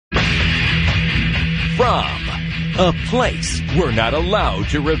from a place we're not allowed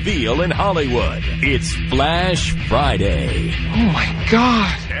to reveal in Hollywood. It's Flash Friday. Oh, my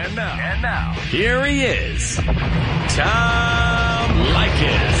God. And now, here he is, Tom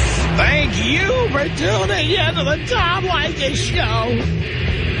Leykis. Thank you for tuning in to the Tom Leykis Show.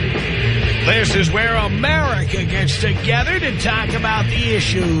 This is where America gets together to talk about the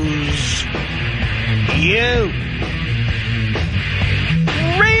issues you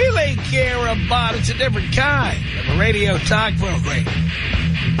really care about. It's a different kind of a radio talk program.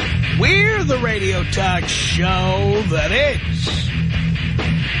 We're the radio talk show that is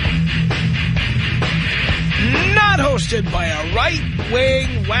not hosted by a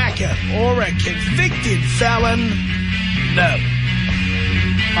right-wing whacker or a convicted felon. No.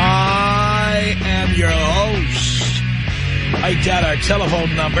 I am your host. Write down our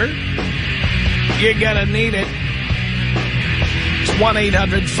telephone number. You're gonna need it. It's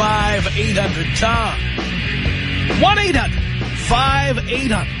 1-800-5800-TOM.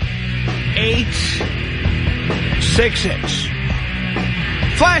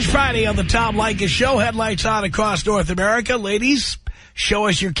 1-800-5800-866. Flash Friday on the Tom Leykis Show. Headlights on across North America. Ladies, show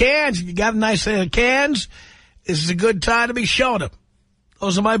us your cans. If you got a nice set of cans, this is a good time to be showing them.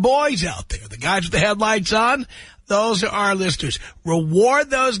 Those are my boys out there. The guys with the headlights on, those are our listeners. Reward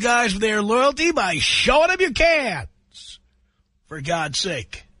those guys for their loyalty by showing them your cans. For God's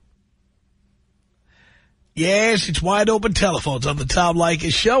sake. Yes, it's wide open telephones on the Tom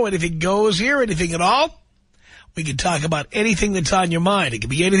Leykis Show. Anything goes here, anything at all. We can talk about anything that's on your mind. It can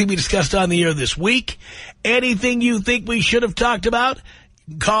be anything we discussed on the air this week. Anything you think we should have talked about.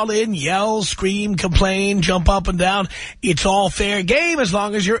 You can call in, yell, scream, complain, jump up and down. It's all fair game as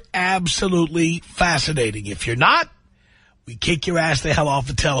long as you're absolutely fascinating. If you're not, we kick your ass the hell off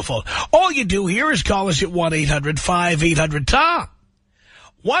the telephone. All you do here is call us at 1-800-5800-TOM.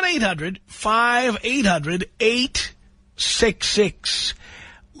 1-800-5800-866.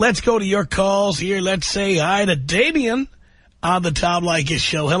 Let's go to your calls here. Let's say hi to Damien on the Tom Leykis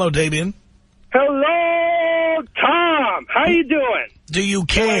Show. Hello, Damien. Hello, Tom. How you doing? Do you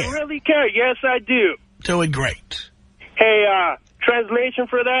care? I really care. Yes, I do. Doing great. Hey, translation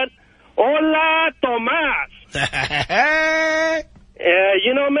for that? Hola, Tomás.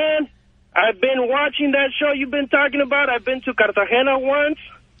 You know, man, I've been watching that show you've been talking about. I've been to Cartagena once.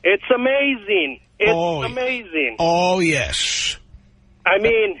 It's amazing. It's amazing. Oh, yes. I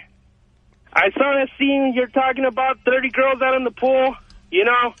mean, I saw a scene you're talking about, 30 girls out in the pool. You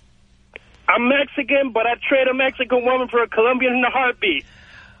know, I'm Mexican, but I'd trade a Mexican woman for a Colombian in a heartbeat.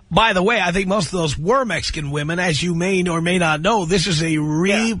 By the way, I think most of those were Mexican women, as you may or may not know. This is a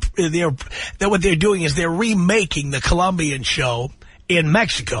what they're doing is they're remaking the Colombian show in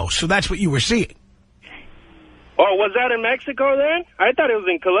Mexico. So that's what you were seeing. Oh, was that in Mexico then? I thought it was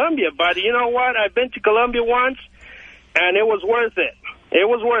in Colombia, but you know what? I've been to Colombia once, and it was worth it. It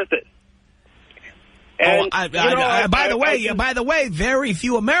was worth it. And, by the way, very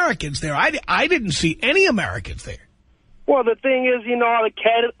few Americans there. I didn't see any Americans there. Well, the thing is, you know, all the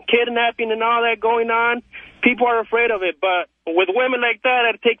kidnapping and all that going on, people are afraid of it. But with women like that,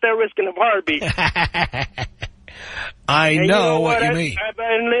 I'd take that risk in a heartbeat. I know what you mean. I've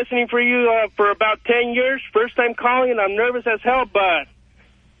been listening for you for about 10 years. First time calling, I'm nervous as hell, but,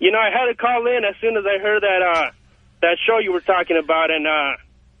 you know, I had to call in as soon as I heard that show you were talking about. And I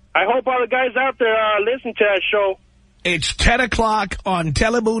hope all the guys out there listen to that show. It's 10 o'clock on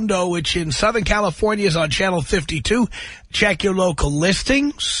Telemundo, which in Southern California is on Channel 52. Check your local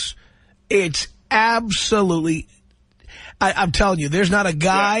listings. It's absolutely, I'm telling you, there's not a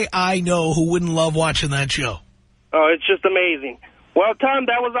guy I know who wouldn't love watching that show. Oh, it's just amazing. Well, Tom,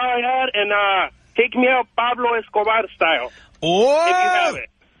 that was all I had, and take me out Pablo Escobar style. Oh! If you have it.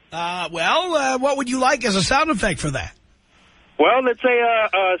 What would you like as a sound effect for that? Well, let's say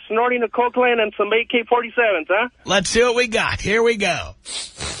snorting a coke line and some AK-47s, huh? Let's see what we got. Here we go.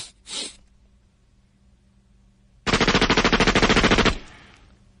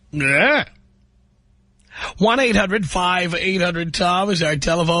 Yeah. 1-800-5800-TOM is our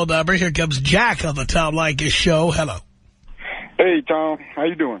telephone number. Here comes Jack on the Tom Leykis Show. Hello. Hey, Tom. How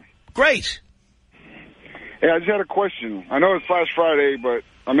you doing? Great. Hey, I just had a question. I know it's Flash Friday, but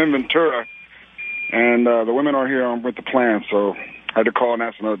I'm in Ventura, and the women are here with the plan, so I had to call and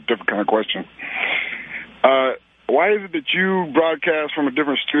ask another different kind of question. Why is it that you broadcast from a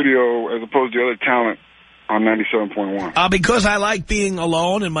different studio as opposed to the other talent on 97.1? Because I like being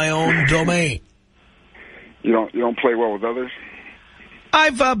alone in my own domain. You don't play well with others?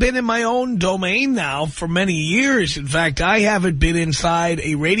 I've been in my own domain now for many years. In fact, I haven't been inside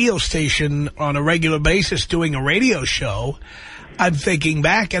a radio station on a regular basis doing a radio show. I'm thinking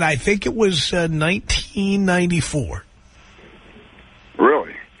back, and I think it was 1994.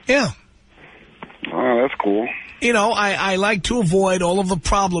 Really? Yeah. Oh, that's cool. You know, I like to avoid all of the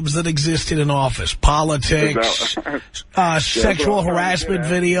problems that exist in an office. Politics, sexual harassment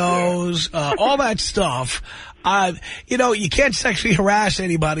videos, all that stuff. You know, you can't sexually harass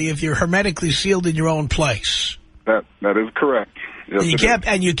anybody if you're hermetically sealed in your own place. That is correct. Yes,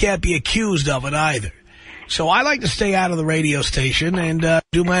 you can't be accused of it either. So I like to stay out of the radio station and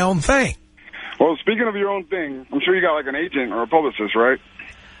do my own thing. Well, speaking of your own thing, I'm sure you got like an agent or a publicist, right?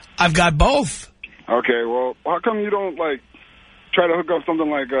 I've got both. Okay, well, how come you don't, like, try to hook up something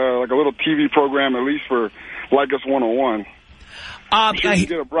like a little TV program, at least for Leykis 101? I'm sure you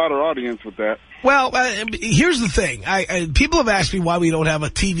get a broader audience with that. Well, here's the thing. People have asked me why we don't have a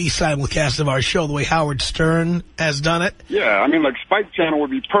TV simulcast of our show the way Howard Stern has done it. Yeah, I mean, like, Spike Channel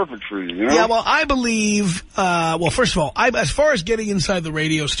would be perfect for you, you know? Yeah, well, I believe, well, first of all, as far as getting inside the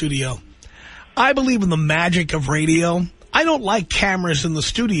radio studio, I believe in the magic of radio. I don't like cameras in the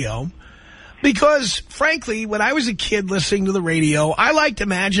studio because, frankly, when I was a kid listening to the radio, I liked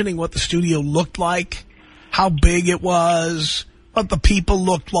imagining what the studio looked like, how big it was, what the people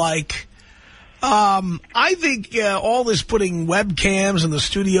looked like. I think all this putting webcams in the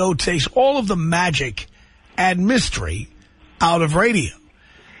studio takes all of the magic and mystery out of radio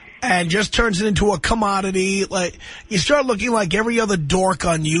and just turns it into a commodity. Like, you start looking like every other dork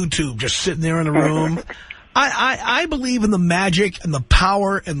on YouTube just sitting there in a room. I believe in the magic and the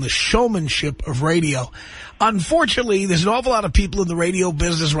power and the showmanship of radio. Unfortunately, there's an awful lot of people in the radio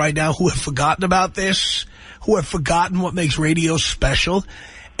business right now who have forgotten about this, who have forgotten what makes radio special.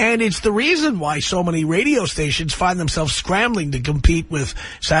 And it's the reason why so many radio stations find themselves scrambling to compete with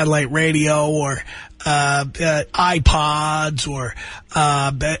satellite radio or iPods or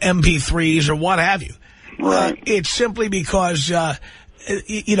MP3s or what have you. Right. It's simply because,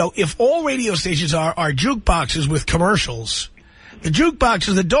 you know, if all radio stations are jukeboxes with commercials, the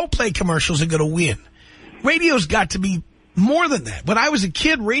jukeboxes that don't play commercials are going to win. Radio's got to be more than that. When I was a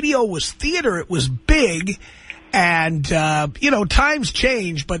kid, radio was theater. It was big. And, you know, times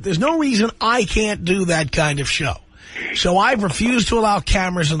change, but there's no reason I can't do that kind of show. So I've refused to allow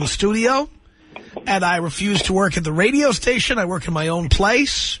cameras in the studio, and I refuse to work at the radio station. I work in my own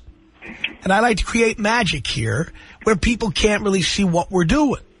place, and I like to create magic here where people can't really see what we're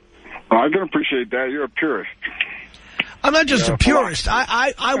doing. Well, I can appreciate that. You're a purist. I'm not just a purist.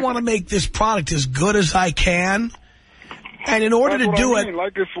 I want to make this product as good as I can, and in order to do it...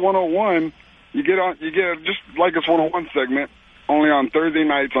 Leykis 101... You get just like this 101 segment, only on Thursday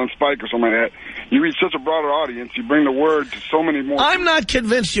nights on Spike or something like that. You reach such a broader audience. You bring the word to so many more. I'm not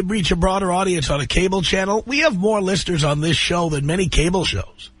convinced you reach a broader audience on a cable channel. We have more listeners on this show than many cable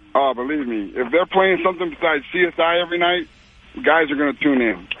shows. Oh, believe me. If they're playing something besides CSI every night, guys are going to tune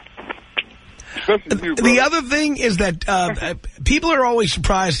in. Especially you, the other thing is that people are always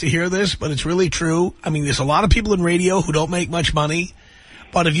surprised to hear this, but it's really true. I mean, there's a lot of people in radio who don't make much money.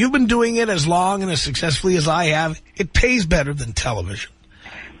 But if you've been doing it as long and as successfully as I have, it pays better than television.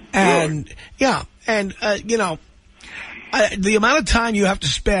 And, really? Yeah, and, you know, the amount of time you have to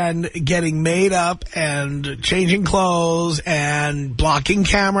spend getting made up and changing clothes and blocking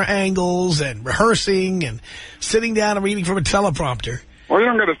camera angles and rehearsing and sitting down and reading from a teleprompter. Well, you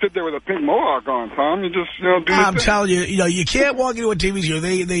don't got to sit there with a pink mohawk on, Tom. You just, you know, do I'm telling you, you know, you can't walk into a TV show.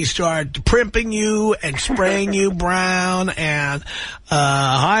 They start primping you and spraying you brown and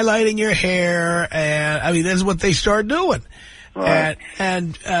highlighting your hair. And, I mean, that's what they start doing. Right.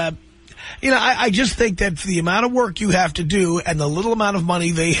 And you know, I just think that for the amount of work you have to do and the little amount of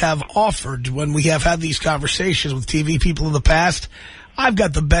money they have offered when we have had these conversations with TV people in the past, I've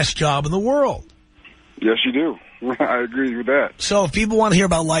got the best job in the world. Yes, you do. I agree with that. So if people want to hear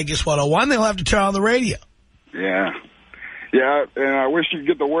about Leykis 101, they'll have to turn on the radio. Yeah. Yeah, and I wish you could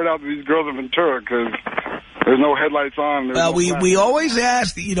get the word out to these girls in Ventura because there's no headlights on. Well, we always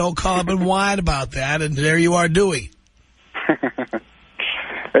ask that you don't call up and whine about that, and there you are doing it.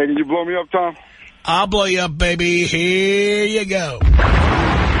 Hey, can you blow me up, Tom? I'll blow you up, baby. Here you go.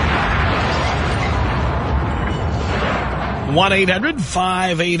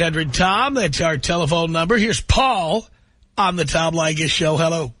 1-800-5800-TOM. That's our telephone number. Here's Paul on the Tom Leykis Show.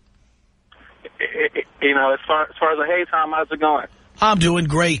 Hello. You know, as far as hey, Tom, how's it going? I'm doing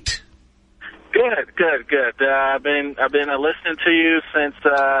great. Good. I've been listening to you since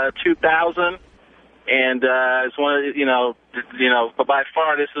 2000, and it's one of but by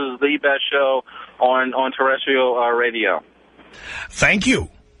far this is the best show on terrestrial radio. Thank you.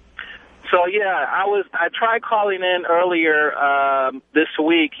 So yeah, I tried calling in earlier this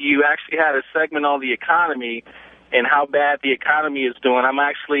week. You actually had a segment on the economy, how bad the economy is doing. I'm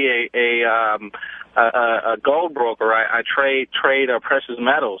actually a gold broker. I trade precious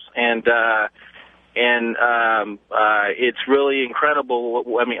metals, and it's really incredible.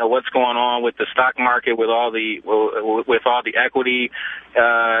 I mean, what's going on with the stock market, with all the equity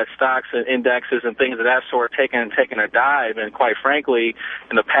stocks and indexes and things of that sort taking a dive. And quite frankly,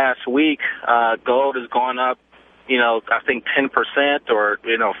 in the past week, gold has gone up, I think 10% or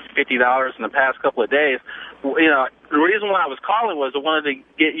 $50 in the past couple of days. The reason why I was calling was I wanted to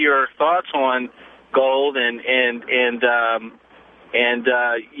get your thoughts on gold and as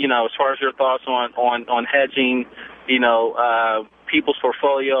far as your thoughts on hedging, people's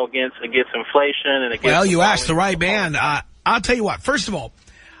portfolio against inflation and against. Well, you asked the right man. I'll tell you what. First of all,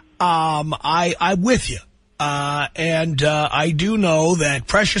 I'm with you. And I do know that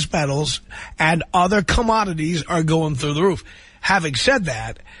precious metals and other commodities are going through the roof. Having said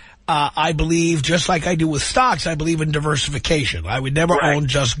that, I believe, just like I do with stocks, I believe in diversification. I would never own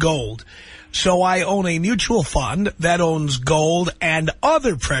just gold. So I own a mutual fund that owns gold and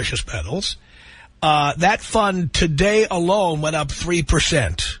other precious metals. That fund today alone went up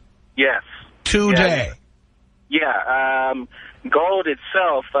 3%. Yes. Today. Yeah. Gold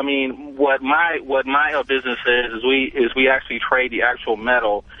itself, I mean, what my business is we actually trade the actual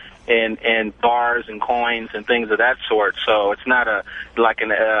metal in bars and coins and things of that sort. So it's not like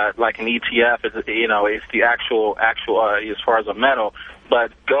an ETF. It's the actual as far as a metal.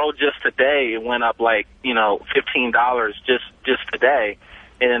 But gold just today, it went up like $15 just today,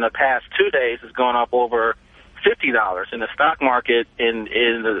 and in the past 2 days, it's gone up over $50. In the stock market, in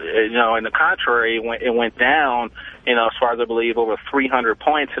the contrary, it went down, as far as I believe, over 300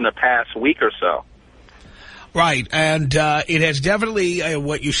 points in the past week or so. Right, and it has definitely,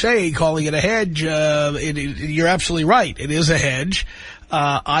 what you say, calling it a hedge, you're absolutely right. It is a hedge.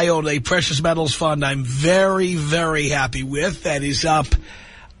 I own a precious metals fund I'm very, very happy with. That is up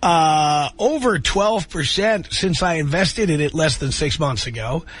over 12% since I invested in it less than 6 months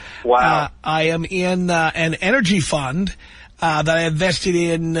ago. Wow. I am in an energy fund that I invested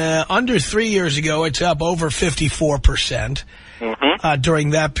in under 3 years ago. It's up over 54%.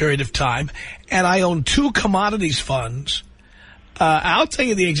 During that period of time. And I own 2 commodities funds. I'll tell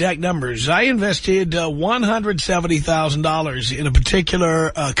you the exact numbers. I invested $170,000 in a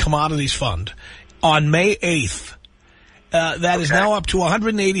particular commodities fund on May 8th. That is now up to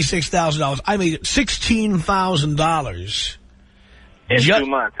 $186,000. I made $16,000. In 2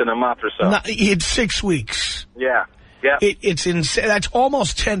 months, in a month or so. In 6 weeks. Yeah. It's insane. That's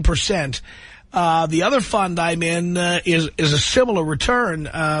almost 10%. The other fund I'm in is a similar return,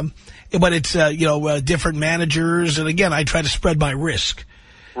 but it's different managers, and again, I try to spread my risk.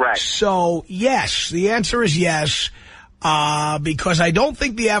 Right. So yes, the answer is yes, because I don't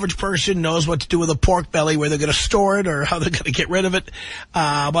think the average person knows what to do with a pork belly, where they're going to store it or how they're going to get rid of it,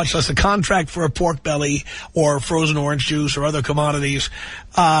 much less a contract for a pork belly or frozen orange juice or other commodities.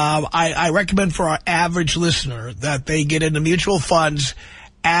 I recommend for our average listener that they get into mutual funds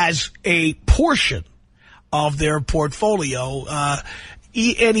as a portion of their portfolio,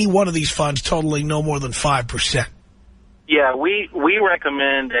 any one of these funds totaling no more than 5%. Yeah, we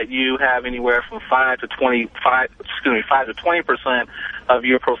recommend that you have anywhere from 5 to 20% of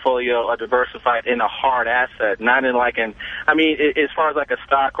your portfolio diversified in a hard asset, not in as far as like a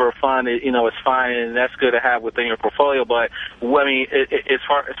stock or a fund, it's fine and that's good to have within your portfolio. But as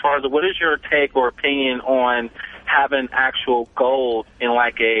far as what is your take or opinion on having actual gold in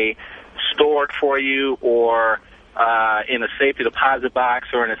like a stored for you or in a safety deposit box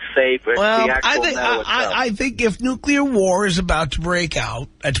or in a safe? Well, I think if nuclear war is about to break out,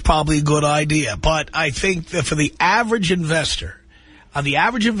 that's probably a good idea. But I think that for the average investor, the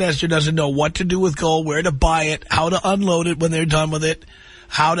average investor doesn't know what to do with gold, where to buy it, how to unload it when they're done with it,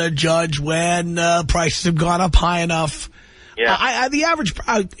 how to judge when prices have gone up high enough. Yeah. The average,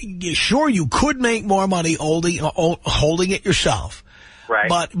 sure, you could make more money holding it yourself.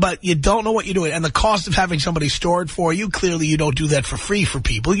 Right. But you don't know what you're doing. And the cost of having somebody store it for you, clearly you don't do that for free for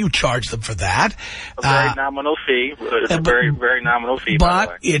people. You charge them for that. A very nominal fee. It's a very, very nominal fee, by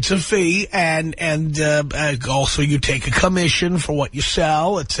the way. But it's a fee, and also you take a commission for what you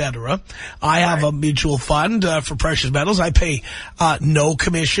sell, etc. I have a mutual fund for precious metals. I pay no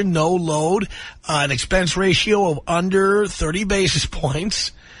commission, no load, an expense ratio of under 30 basis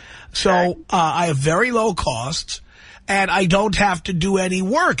points. So I have very low costs. And I don't have to do any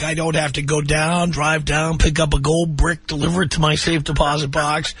work. I don't have to go down, drive down, pick up a gold brick, deliver it to my safe deposit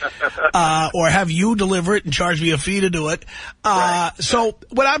box, or have you deliver it and charge me a fee to do it. So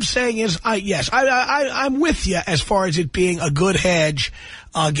what I'm saying is, yes, I'm with you as far as it being a good hedge.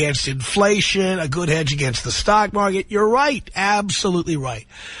 against inflation, a good hedge against the stock market. You're right. Absolutely right.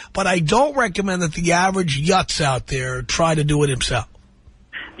 But I don't recommend that the average yutz out there try to do it himself.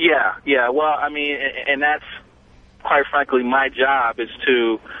 Yeah. Well, I mean, and that's, quite frankly, my job is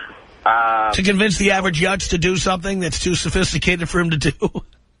to convince the average yutz to do something that's too sophisticated for him to do.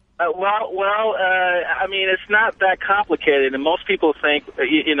 I mean, it's not that complicated, and most people think,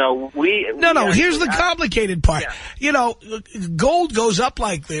 No, here's the complicated part. Yeah. Gold goes up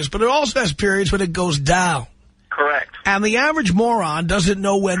like this, but it also has periods when it goes down. Correct. And the average moron doesn't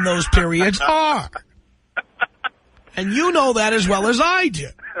know when those periods are. And you know that as well as I do.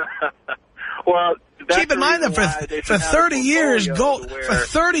 Well, keep in mind that for 30 years, gold, for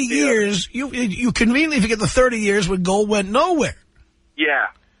 30 years, you conveniently forget the 30 years when gold went nowhere. Yeah.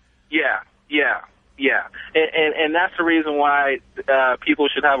 And that's the reason why people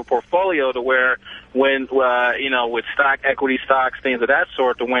should have a portfolio to where when, with equity stocks, things of that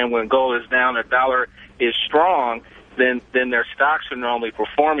sort, to when gold is down, the dollar is strong, then their stocks are normally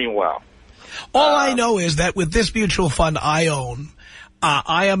performing well. All I know is that with this mutual fund I own,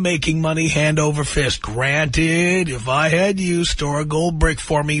 I am making money hand over fist. Granted, if I had you store a gold brick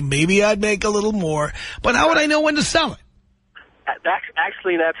for me, maybe I'd make a little more. But how would I know when to sell it?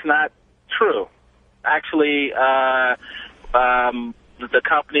 Actually, that's not true. Actually, the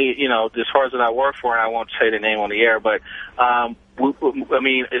company, as far as that I work for, and I won't say the name on the air, but as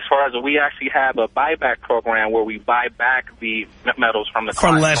far as we actually have a buyback program where we buy back the metals from the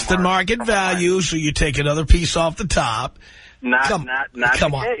for less than market value, so you take another piece off the top. Not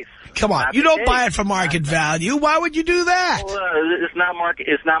the case. Come on, you don't buy it for market value. Why would you do that? Well, it's not market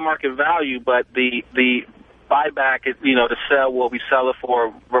value, but the buyback is, to sell what we sell it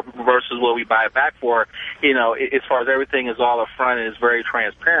for versus what we buy it back for, as far as everything is all up front and is very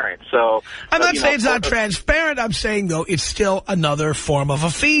transparent. So I'm not saying it's not transparent. I'm saying, though, it's still another form of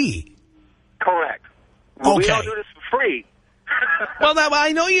a fee. Correct. Okay. We don't do this for free. Well,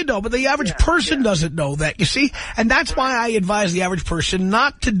 I know you don't, but the average person doesn't know that, you see? And that's why I advise the average person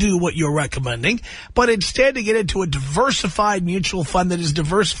not to do what you're recommending, but instead to get into a diversified mutual fund that is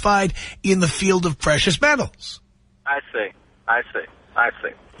diversified in the field of precious metals. I see.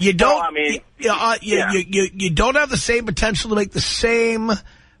 You don't, well, I mean, you don't have the same potential to make the same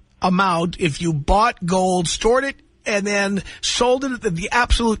amount if you bought gold, stored it, and then sold it at the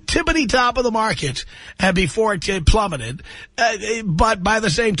absolute tippity top of the market before it plummeted. But by the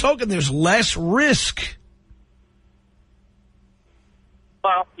same token, there's less risk.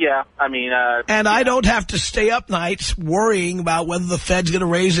 Well, yeah, I mean... and I don't have to stay up nights worrying about whether the Fed's going to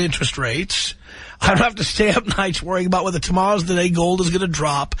raise interest rates. I don't have to stay up nights worrying about whether tomorrow's the day gold is going to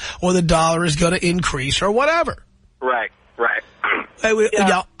drop or the dollar is going to increase or whatever. Right.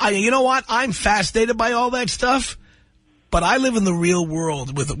 You know what? I'm fascinated by all that stuff. But I live in the real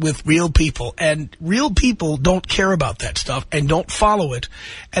world with real people, and real people don't care about that stuff and don't follow it,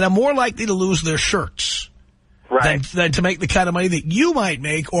 and are more likely to lose their shirts than to make the kind of money that you might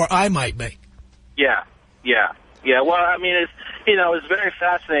make or I might make. Yeah. Well, I mean, it's very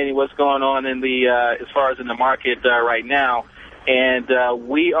fascinating what's going on in the as far as in the market right now, and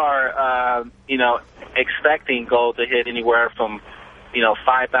we are expecting gold to hit anywhere from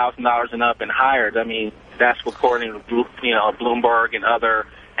 $5,000 and up and higher. I mean, that's according to Bloomberg and other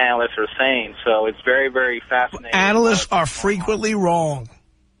analysts are saying. So it's very, very fascinating. Analysts are frequently wrong.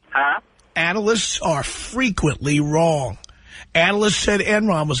 Huh? Analysts are frequently wrong. Analysts said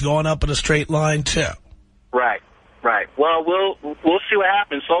Enron was going up in a straight line too. Right. Well, we'll see what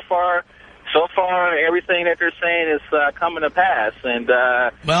happens. So far, everything that they're saying is coming to pass. And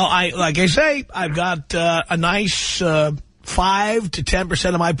well, like I say, I've got a nice 5 to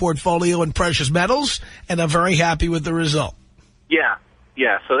 10% of my portfolio in precious metals, and I'm very happy with the result. Yeah.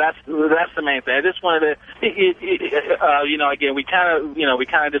 So that's the main thing. I just wanted to, again, we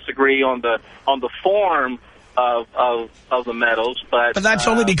kind of disagree on the form of the metals, but that's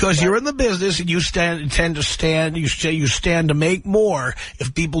only because you're in the business and you stand to make more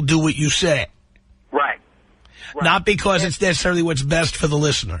if people do what you say. Right. Not because it's necessarily what's best for the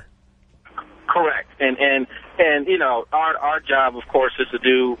listener. Correct. And our job, of course, is to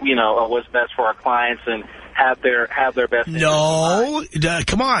do, what's best for our clients and have their best. No,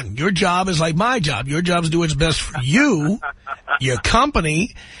 come on. Your job is like my job. Your job is to do what's best for you, your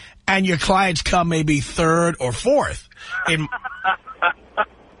company, and your clients come maybe third or fourth. In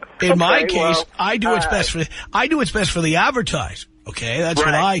my case, I do what's best for the advertiser. Okay, that's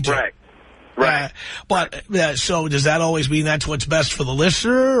what I do. Right. So does that always mean that's what's best for the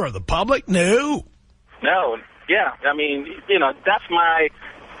listener or the public? No. Yeah. I mean, that's my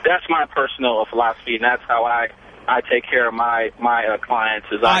personal philosophy, and that's how I I take care of my clients.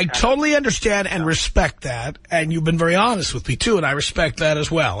 I totally understand and respect that, and you've been very honest with me, too, and I respect that as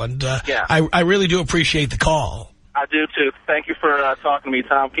well. And yeah. I really do appreciate the call. I do, too. Thank you for talking to me,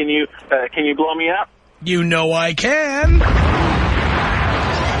 Tom. Can you blow me up? You know I can.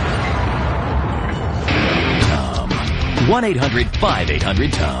 Tom.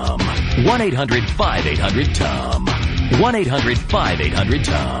 1-800-5800-TOM. 1-800-5800-TOM.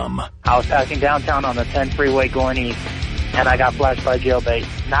 1-800-5800-TOM. I was passing downtown on the 10 freeway going east, and I got flashed by jailbait.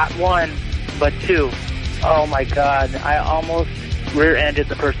 Not one, but two. Oh, my God. I almost rear-ended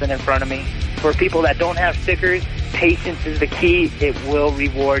the person in front of me. For people that don't have stickers, patience is the key. It will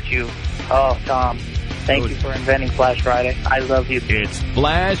reward you. Oh, Tom, thank you for inventing Flash Friday. I love you. It's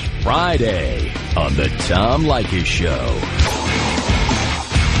Flash Friday on the Tom Leykis Show.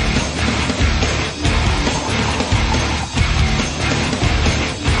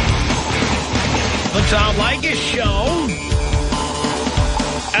 The Tom Leykis Show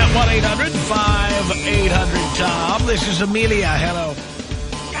at 1-800-5800-TOM. This is Amelia. Hello.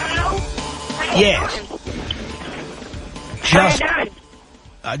 Hello? Yes. How you doing?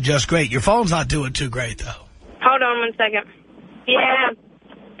 Just great. Your phone's not doing too great, though. Hold on 1 second. Yeah,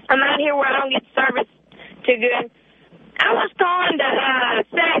 I'm out here where I don't get service too good. I was calling to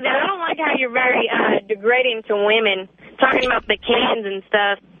say that I don't like how you're very degrading to women, talking about the cans and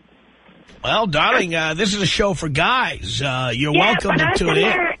stuff. Well, darling, this is a show for guys. You're welcome to tune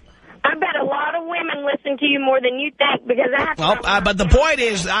in. I bet a lot of women listen to you more than you think because I have to... Well, but the point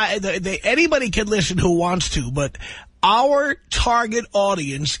is, anybody can listen who wants to, but our target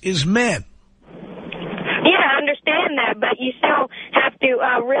audience is men. Yeah, I understand that, but you still have to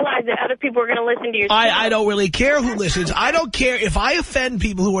realize that other people are going to listen to your show. I don't really care who listens. I don't care if I offend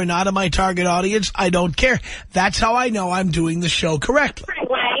people who are not in my target audience. I don't care. That's how I know I'm doing the show correctly. Pretty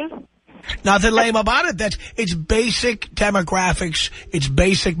lame. Nothing lame about it. It's basic demographics. It's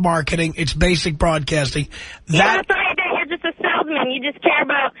basic marketing. It's basic broadcasting. That's right. You're just a salesman. You just care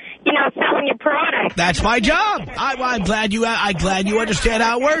about, selling your product. That's my job. I'm glad you understand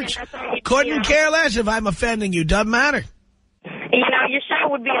how it works. Couldn't care less if I'm offending you. Doesn't matter. Your show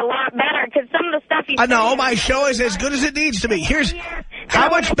would be a lot better because some of the stuff you... I know my show is as good as it needs to be. Here's how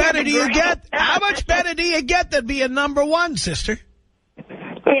much better do you get? How much better do you get than being number one, sister?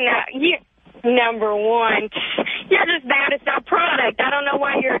 You number one. You're just there to sell product. I don't know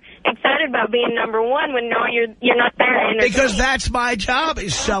why you're excited about being number one when you're not there. Because that's my job,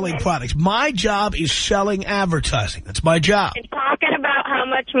 is selling products. My job is selling advertising. That's my job. And talking about how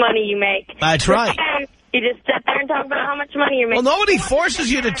much money you make. That's right. You just sit there and talk about how much money you make. Well, nobody forces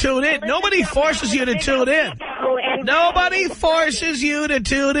you to tune in. Nobody forces you to tune in. Nobody forces you to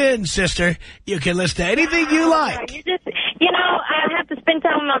tune in, sister. You can listen to anything you like. I have to spend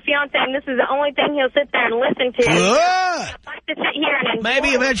time with my fiance, and this is the only thing he'll sit there and listen to. Good. I'd like to sit here and maybe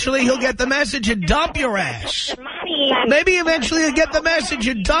eventually he'll get the message and dump your ass. Maybe eventually he'll get the message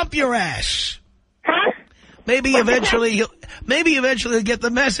and dump your ass. Huh? Maybe eventually he'll get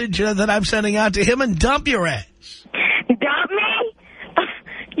the message that I'm sending out to him and dump your ass. Dump me?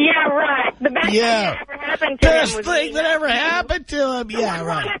 Yeah, right. The best thing that ever happened to him was... Best thing that ever happened to him. Yeah,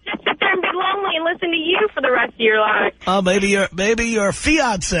 right. Just sit there and be lonely and listen to you for the rest of your life. Oh, maybe your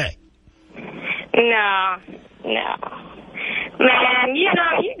fiance. No. Man, you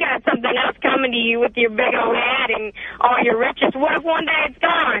got something else coming to you with your big old head and all your riches. What if one day it's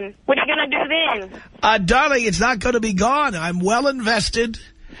gone? What are you going to do then? Darling, it's not going to be gone. I'm well invested.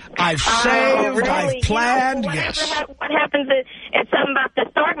 I've saved. Really? I've planned. Yes. What happens if something about the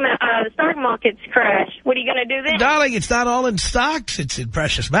stock markets crash? What are you going to do then? Darling, it's not all in stocks. It's in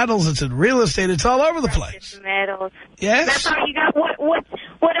precious metals. It's in real estate. It's all over the place. Precious metals. Yes. That's all you got. What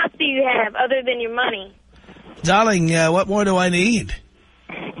else do you have other than your money? Darling, what more do I need?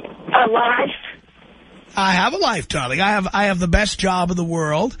 A life. I have a life, darling. I have the best job in the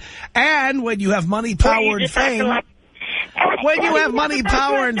world. And when you have money, power, and fame... When you have money,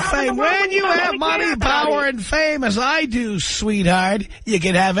 power, and fame, as I do, sweetheart, you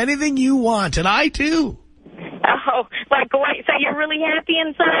can have anything you want, and I do. Oh, wait, so you're really happy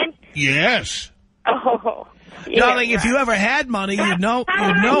inside? Yes. Oh, yeah, darling, if you ever had money, you'd know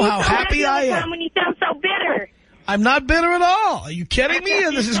how happy I am. When you sound so bitter. I'm not bitter at all. Are you kidding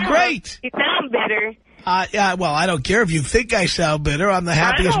me? This is great. You sound bitter. Well, I don't care if you think I sound bitter. I'm the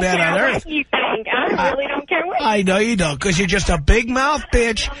happiest man on earth. You think. I really don't care what I know you don't, because you're just a big mouth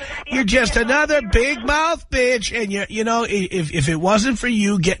bitch. You're just another big mouth bitch. And if it wasn't for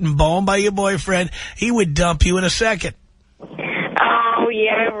you getting boned by your boyfriend, he would dump you in a second. Oh,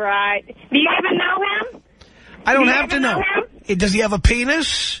 yeah, right. Do you even know him? I don't have to know. Does he have a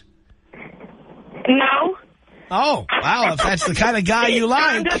penis? No. Oh, wow, if that's the kind of guy you like.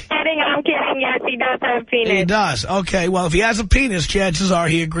 I'm just kidding, I'm kidding. Yes, he does have a penis. He does. Okay, well, if he has a penis, chances are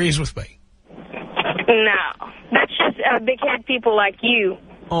he agrees with me. No, that's just big-head people like you.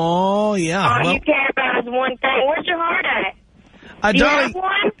 Oh, yeah. All Well, you care about is one thing. Where's your heart at? Do you darling, have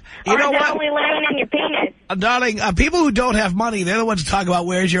one? you know or is what? it only laying in your penis? Darling, people who don't have money, they're the ones who talk about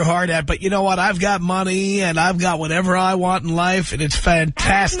where's your heart at. But you know what? I've got money, and I've got whatever I want in life, and it's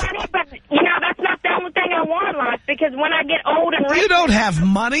fantastic. Money, but, that's not the only thing I want in life, because when I get old and rich... You don't have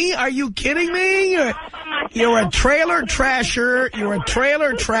money? Are you kidding me? You're a trailer trasher. You're a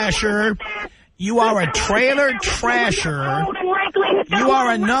trailer trasher. You are a trailer trasher. You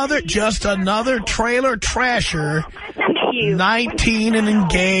are just another trailer trasher. 19 and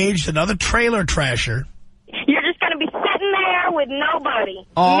engaged, another trailer trasher. You're just going to be sitting there with nobody.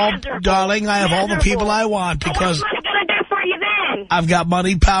 Oh, Miserable. darling, I have all the people I want because What am I going to do for you then? I've got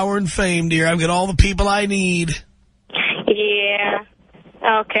money, power, and fame, dear. I've got all the people I need. Yeah.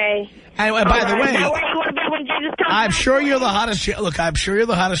 Okay. And by the way, now, where you want to be when Jesus comes I'm back? sure you're the hottest chick. Look, I'm sure you're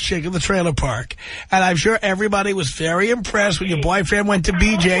the hottest chick in the trailer park. And I'm sure everybody was very impressed when your boyfriend went to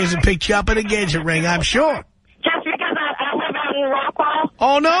BJ's and picked you up an engagement ring. I'm sure. Just because I live out in Rockwall?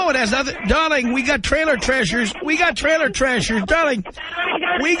 Oh, no, it has nothing. Darling, we got trailer trashers. We got trailer trashers. Darling,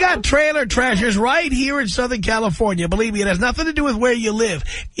 we got trailer trashers right here in Southern California. Believe me, it has nothing to do with where you live.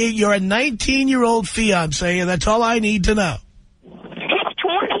 You're a 19-year-old fiancé, and that's all I need to know. He's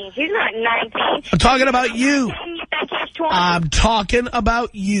 20. He's not 19. I'm talking about you. You think he's 20? I'm talking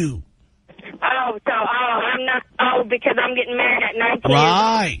about you. I'm not, because I'm getting married at 19.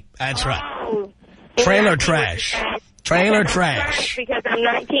 Right. That's right. Oh. Trailer trash. Trailer trash. Because I'm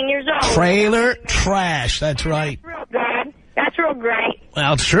 19 years old. Trailer trash. That's right. That's real good. That's real great.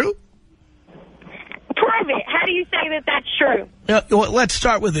 Well, it's true. Prove it. How do you say that that's true? Well, let's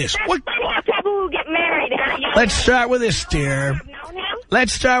start with this. There's plenty of people who get married. Let's start with this, dear.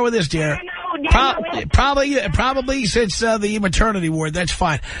 Let's start with this, dear. Probably since the maternity ward. That's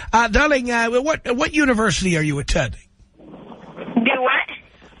fine. Darling, what university are you attending? Do what?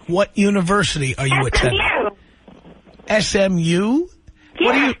 What university are you attending? SMU?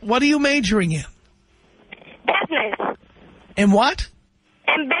 Yeah. What are you majoring in? Business. In what?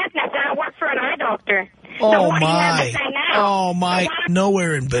 In business, and I work for an eye doctor. Oh, so what do you have my. to say now? Oh, my.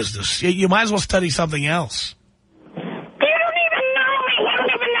 Nowhere in business. You might as well study something else. You don't even know me. You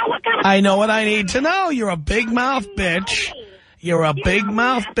don't even know what kind of... I know what I need to know. You're a big mouth bitch. You're a big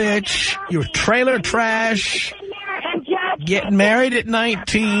mouth bitch. You're trailer trash. Getting married at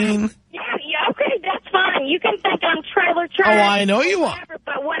 19. Yeah, okay, that's fine. You can think I'm trailer trash. Oh, I know you are.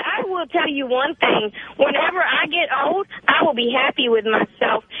 But what I will tell you one thing. Whenever I get old, I will be happy with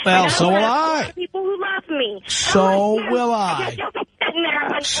myself. Well, so will I. People who love me. So will I.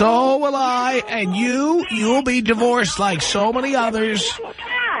 So will I. And you'll be divorced like so many others.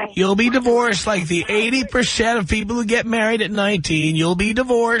 You'll be divorced like the 80% of people who get married at 19. You'll be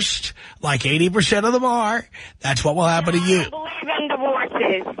divorced like 80% of them are. That's what will happen to you. I believe in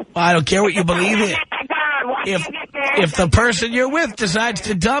divorces. I don't care what you believe in. If the person you're with decides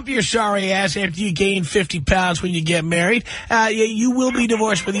to dump your sorry ass after you gain 50 pounds when you get married, you will be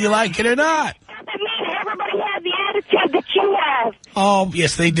divorced whether you like it or not. Everybody has the attitude that you have. Oh,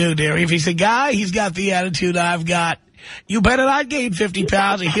 yes, they do, dear. If he's a guy, he's got the attitude I've got. You better not gain 50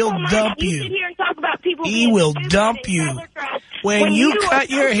 pounds, and he'll dump you. He will dump you. When you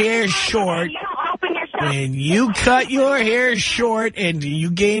cut your hair short, when you cut your hair short and you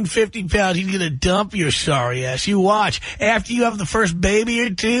gain 50 pounds, he's going to dump your sorry ass. You watch. After you have the first baby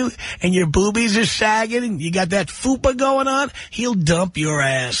or two and your boobies are sagging and you got that fupa going on, he'll dump your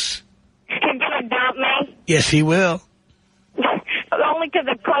ass. He's going to dump me? Yes, he will. Only because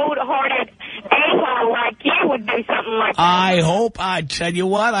a cold-hearted a-hole like you would do something like that. I tell you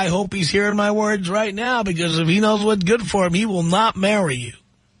what, I hope he's hearing my words right now, because if he knows what's good for him, he will not marry you.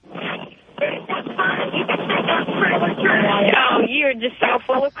 Oh, you're just so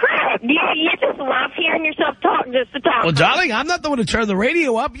full of crap. You just love hearing yourself talk just to talk. Well, darling, I'm not the one to turn the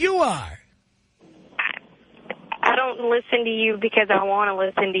radio up. You are. I don't listen to you because I want to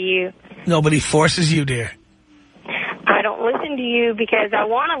listen to you. Nobody forces you, dear. I don't listen to you because I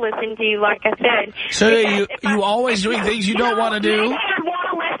want to listen to you, like I said. So you always doing things you don't want to do? Maybe I'd want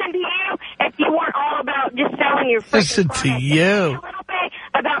to listen to you if you weren't all about just selling your freaking Listen to you. A little bit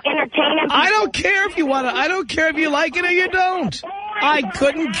about entertaining people. I don't care if you want to. I don't care if you like it or you don't. I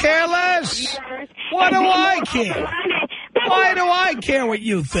couldn't care less. What do I care? Why do I care what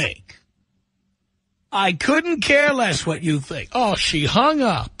you think? I couldn't care less what you think. Oh, she hung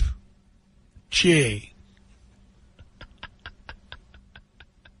up. Gee.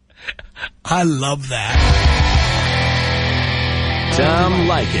 I love that. Tom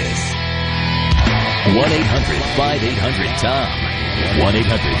Leykis. 1-800-5800-TOM.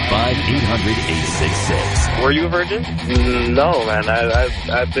 1-800-5800-866. Were you a virgin? No, man.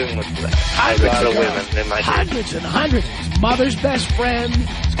 I've been with a lot of women in my day. Hundreds and hundreds. His mother's best friend,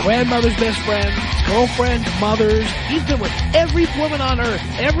 his grandmother's best friend, his girlfriend's mother's. He's been with every woman on earth.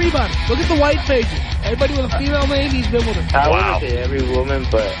 Everybody. Look at the white pages. Everybody with a female name, he's been with her. I wouldn't say every woman,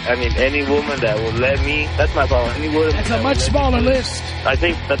 but, I mean, any woman that will let me, that's my problem. Any woman That's a much smaller list. I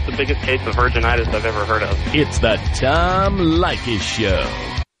think that's the biggest case of virginitis I've ever heard of. It's the Tom Leykis Show.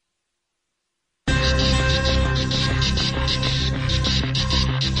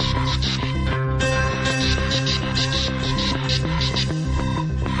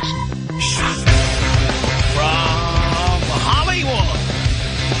 From Hollywood,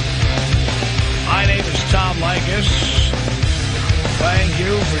 my name is Tom Leykis. Thank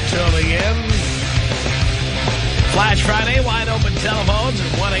you for tuning in. Flash Friday, wide open telephones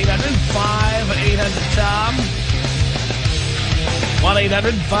at 1-800-5800-TOM.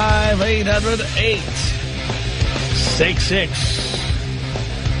 1-800-5800-866.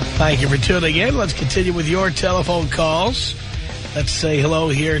 Thank you for tuning in. Let's continue with your telephone calls. Let's say hello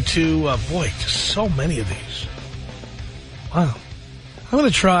here to, boy, just so many of these. Wow. I'm going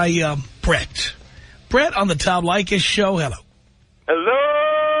to try Brett. Brett on the Tom Leykis Show. Hello.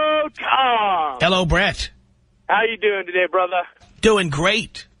 Hello, Tom. Hello, Brett. How you doing today, brother? Doing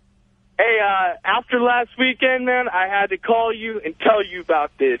great. Hey, after last weekend, man, I had to call you and tell you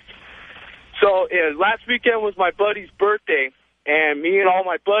about this. So, last weekend was my buddy's birthday, and me and all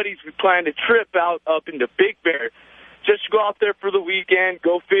my buddies, we planned a trip out up into Big Bear. Just to go out there for the weekend,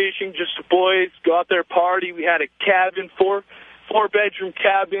 go fishing, just the boys, go out there, party. We had a cabin, four-bedroom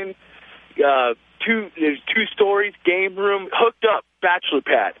cabin, there's 2 stories, game room, hooked up, bachelor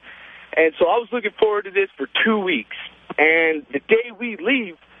pad. And so I was looking forward to this for 2 weeks. And the day we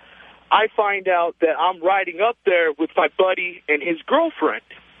leave, I find out that I'm riding up there with my buddy and his girlfriend.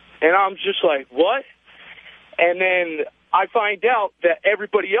 And I'm just like, what? And then I find out that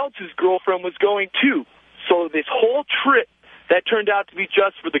everybody else's girlfriend was going too. So this whole trip that turned out to be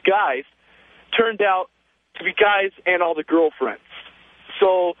just for the guys turned out to be guys and all the girlfriends.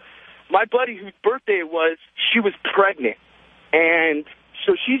 So my buddy whose birthday it was, she was pregnant. And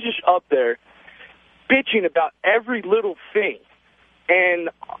so she's just up there bitching about every little thing. And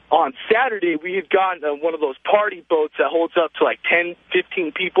on Saturday, we had gotten one of those party boats that holds up to like 10,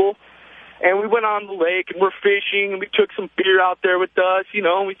 15 people. And we went on the lake, and we're fishing, and we took some beer out there with us,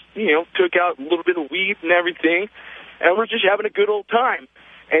 and we took out a little bit of weed and everything. And we're just having a good old time.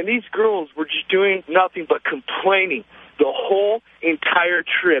 And these girls were just doing nothing but complaining the whole entire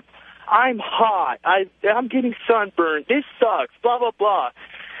trip. I'm hot. I'm getting sunburned. This sucks, blah, blah, blah.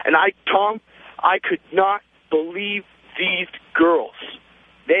 And Tom, I could not believe these girls.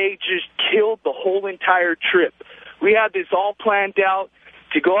 They just killed the whole entire trip. We had this all planned out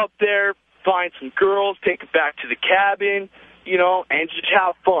to go up there, find some girls, take it back to the cabin, and just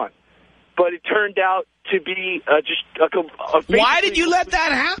have fun. But it turned out to be just a Why did you let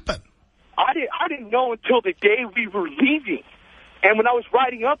that happen? I didn't know until the day we were leaving. And when I was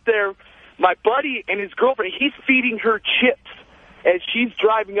riding up there, my buddy and his girlfriend, he's feeding her chips as she's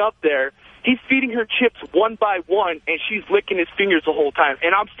driving up there. He's feeding her chips one by one, and she's licking his fingers the whole time.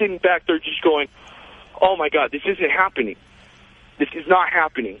 And I'm sitting back there just going, oh, my God, this isn't happening. This is not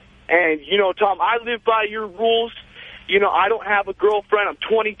happening. And, Tom, I live by your rules. I don't have a girlfriend. I'm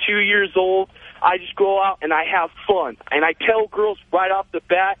 22 years old. I just go out and I have fun. And I tell girls right off the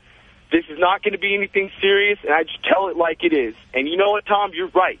bat, this is not going to be anything serious, and I just tell it like it is. And you know what, Tom? You're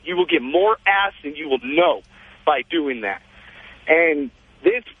right. You will get more ass than you will know by doing that. And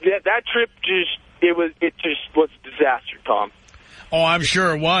that trip it just was a disaster, Tom. Oh, I'm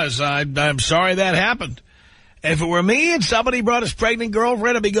sure it was. I'm sorry that happened. If it were me and somebody brought his pregnant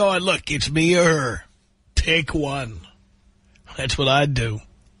girlfriend, I'd be going, look, it's me or her. Pick one. That's what I'd do.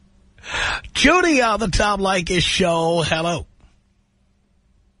 Judy on the Tom Leykis Show. Hello.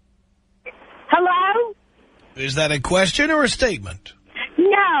 Hello? Is that a question or a statement?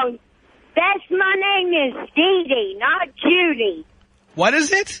 No. My name is Dee Dee, not Judy. What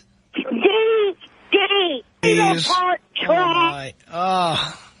is it? Dee Dee.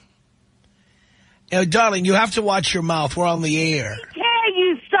 Darling, you have to watch your mouth. We're on the air. Let me tell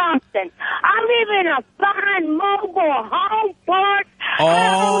you something. I live in a fine mobile home park.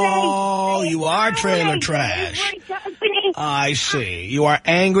 Oh, you are trailer trash. I see. You are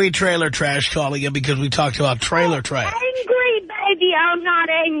angry trailer trash calling in because we talked about trailer trash. Angry, baby. I'm not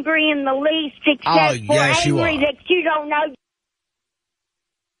angry in the least, except for angry that you don't know.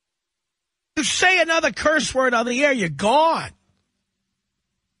 You say another curse word on the air, you're gone.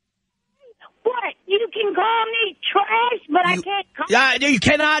 You can call me trash, but I can't call Yeah, you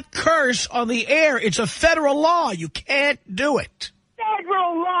cannot curse on the air. It's a federal law. You can't do it.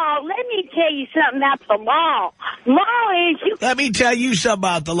 federal law. Let me tell you something about the law. Law is you... Let me tell you something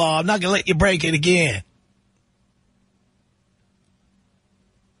about the law. I'm not going to let you break it again.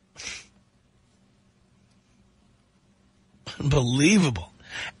 Unbelievable.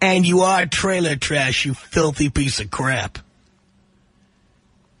 And you are trailer trash, you filthy piece of crap.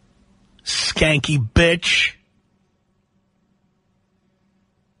 Skanky bitch.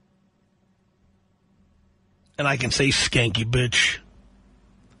 And I can say skanky bitch.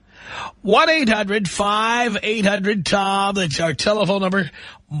 1-800-5800-TOM. That's our telephone number.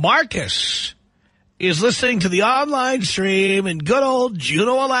 Marcus is listening to the online stream in good old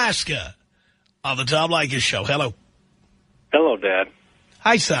Juneau, Alaska on the Tom Leykis Show. Hello. Hello, Dad.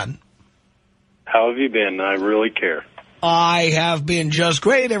 Hi, son. How have you been? I really care. I have been just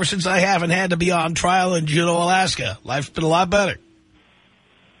great ever since I haven't had to be on trial in Juneau, Alaska. Life's been a lot better.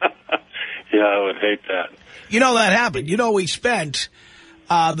 Yeah, I would hate that. You know that happened. You know we spent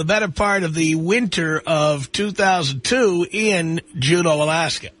the better part of the winter of 2002 in Juneau,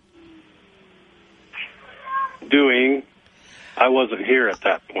 Alaska. I wasn't here at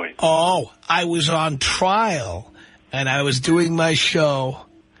that point. Oh, I was on trial, and I was doing my show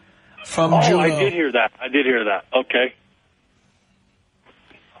from Juneau. I did hear that. Okay.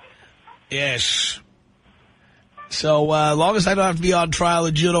 Yes. So, as long as I don't have to be on trial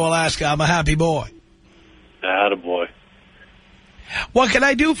in Juneau, Alaska, I'm a happy boy. Attaboy. What can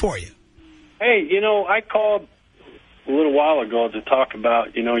I do for you? Hey, I called a little while ago to talk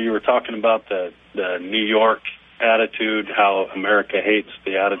about, you were talking about the New York attitude, how America hates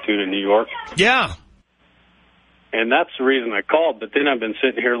the attitude in New York. Yeah. And that's the reason I called. But then I've been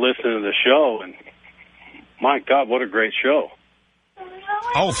sitting here listening to the show, and my God, what a great show.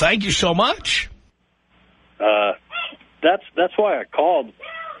 Oh, thank you so much. That's why I called.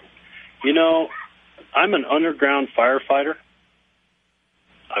 I'm an underground firefighter.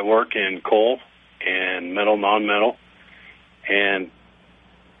 I work in coal and metal, non-metal, and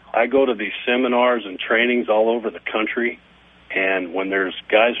I go to these seminars and trainings all over the country, and when there's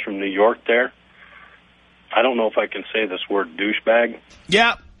guys from New York there, I don't know if I can say this word, douchebag.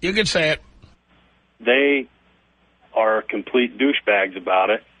 Yeah, you can say it. They are complete douchebags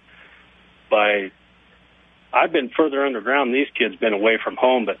about it. I've been further underground. These kids been away from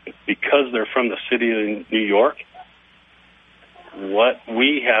home, but because they're from the city of New York, what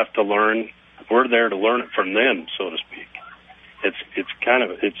we have to learn, we're there to learn it from them, so to speak. It's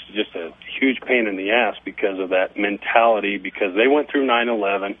just a huge pain in the ass because of that mentality, because they went through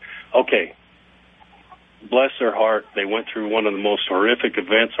 9/11. Okay, bless their heart. They went through one of the most horrific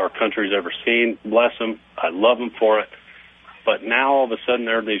events our country's ever seen. Bless them. I love them for it. But now all of a sudden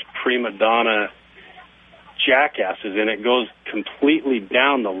they're these prima donna jackasses, and it goes completely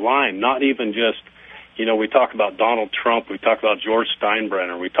down the line. Not even just, we talk about Donald Trump, we talk about George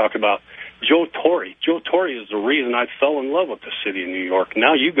Steinbrenner, we talk about Joe Torre. Joe Torre is the reason I fell in love with the city of New York.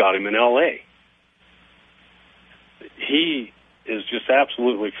 Now you got him in L.A. He is just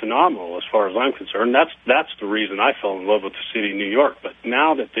absolutely phenomenal as far as I'm concerned. That's the reason I fell in love with the city of New York. But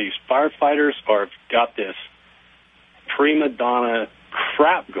now that these firefighters have got this prima donna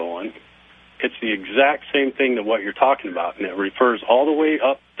crap going, it's the exact same thing to what you're talking about, and it refers all the way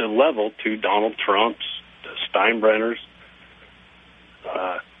up the level to Donald Trump's, the Steinbrenners.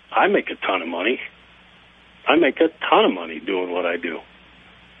 I make a ton of money. I make a ton of money doing what I do.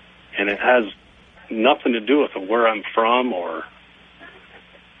 And it has nothing to do with where I'm from or...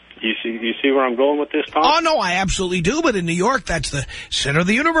 You see where I'm going with this, Tom? Oh, no, I absolutely do. But in New York, that's the center of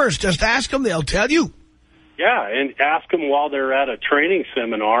the universe. Just ask them. They'll tell you. Yeah, and ask them while they're at a training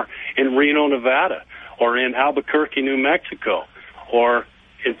seminar in Reno, Nevada, or in Albuquerque, New Mexico, or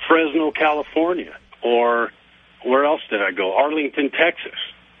in Fresno, California, or where else did I go? Arlington, Texas.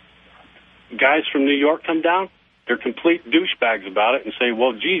 Guys from New York come down, they're complete douchebags about it and say,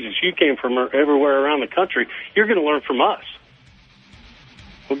 well, Jesus, you came from everywhere around the country. You're going to learn from us.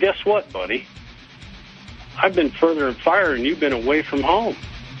 Well, guess what, buddy? I've been further in fire and you've been away from home.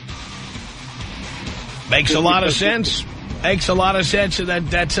 Makes a lot of sense. Makes a lot of sense, and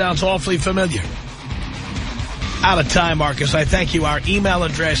that sounds awfully familiar. Out of time, Marcus. I thank you. Our email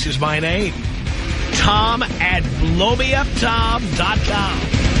address is my name, Tom@blowmeuptom.com.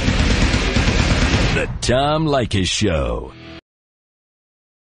 The Tom Leykis Show.